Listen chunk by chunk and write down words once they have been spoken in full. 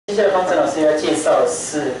天的方程老师要介绍的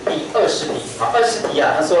是第20题。好，20题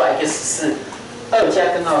啊，他说 x 是2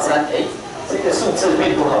加根号3，这个数字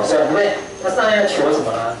并不好算，对不对？那当然要求什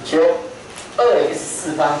么呢？求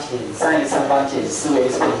2x4方减3x3方减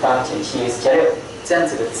4x 平方减7x加6，这样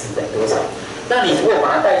子的值等于多少？那你如果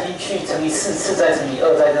把它带进去，乘以4次再乘以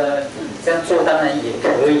2，再这样做，当然也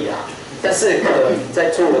可以啦。但是可能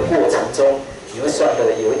在做的过程中，你会算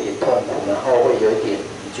得有一点痛苦，然后会有一点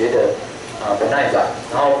你觉得不耐烦，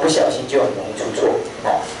然后不小心就很容易出错。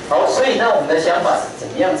好，所以那我们的想法是怎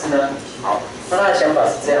么样子呢？好，那他的想法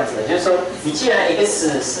是这样子的，就是说，你既然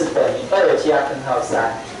x 是等于2加根号3，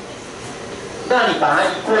那你把它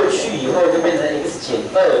移过去以后，就变成 x 减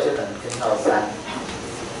2就等于根号3。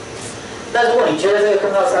那如果你觉得这个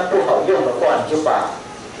根号3不好用的话，你就把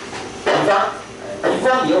平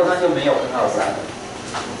方以后它就没有根号3了。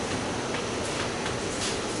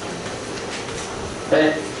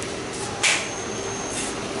对。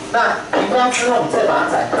那平方之后，你再把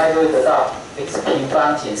它展开，就会得到 x 平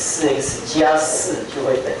方减4x 加4就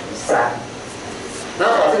会等于3。然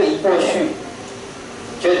后把这个移过去，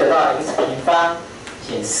就会得到 x 平方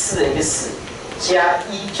减4x 加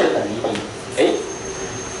1就等于0。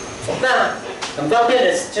那很方便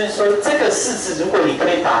的就是说，这个式子如果你可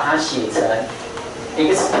以把它写成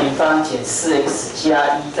x 平方减4x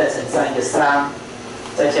加1再乘上一个3，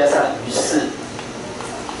再加上余式。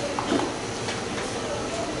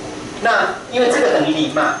那因为这个等于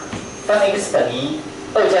0嘛，当 x 等于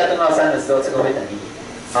2加根号3的时候，这个会等于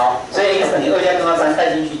0。好，所以 x 等于2加根号3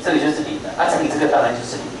带进去，这个就是0了。乘以这个当然就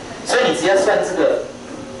是0。所以你只要算这个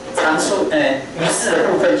常数，余式的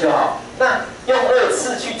部分就好。那用2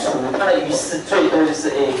次去除它的余式，最多就是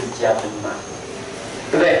ax 加 b 嘛，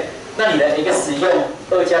对不对？那你的 x 用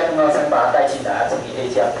2加根号3把它带进来，乘以 a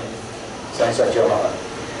加 b， 算一算就好了。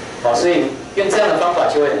好，所以用这样的方法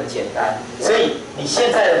就会很简单。所以你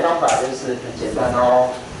现在的方法就是很简单哦，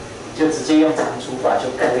就直接用常除法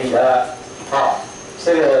就可以了。好，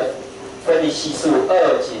这个分离系数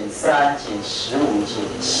2减3减15减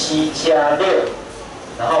7加6，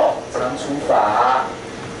然后常除法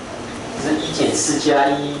是1减4加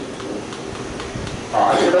1，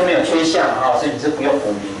这个都没有缺项所以你就不用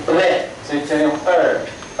补名，对不对？所以就用2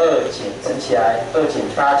减乘起来2减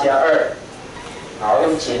8加2。好，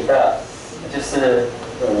用减的，就是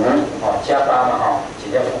5，加8嘛，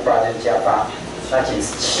减掉负8就是加8，那减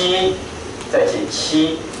7，再减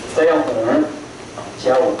7，再用5，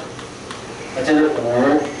加5，那就是5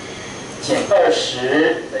减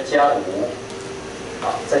20，再加5，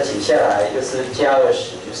好，再减下来就是加20，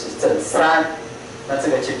就是正3，那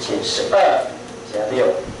这个就减12，加6，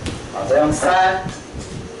好，再用3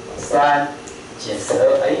减12，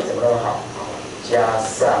怎么那么好？加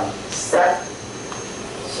上3。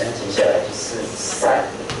相减下来就是3，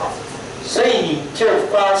好，所以你就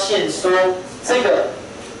发现说，这个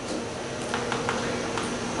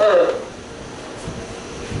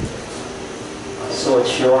所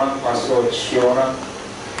求呢，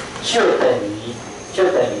就等于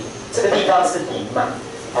这个地方是0嘛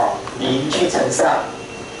，0去乘上，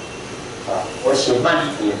我写慢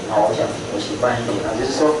一点，我想我写慢一点就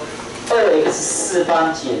是说2x4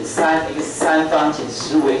方减3x3方减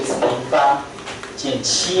15x 平方。减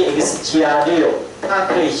7x 加6，它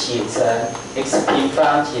可以写成 x 平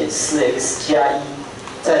方减4x 加1，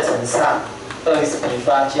再乘上2x 平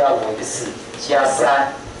方加5x 加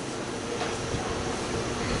3。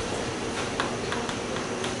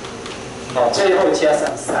最后加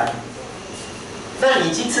上3。那你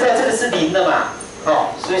已经知道这个是0了嘛？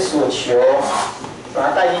所以所求把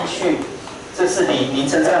它带进去，这是0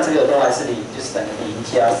乘上这个都还是0，就是等于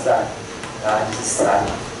0加3，然后就是3。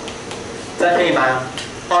这样可以吗？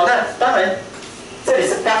那当然，这里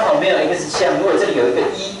是刚好没有 x 项，如果这里有一个1，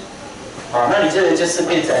那你这个就是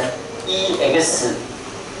变成1x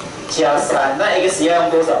加3，那 x 要用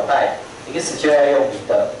多少代 ？x 就要用你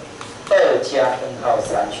的2加根号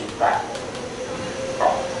3去代。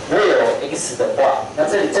如果有 x 的话，那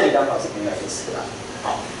这里刚好是没有 x 啦。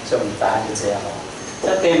所以我们答案就这样这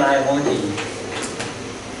样可以吗？有没有问题？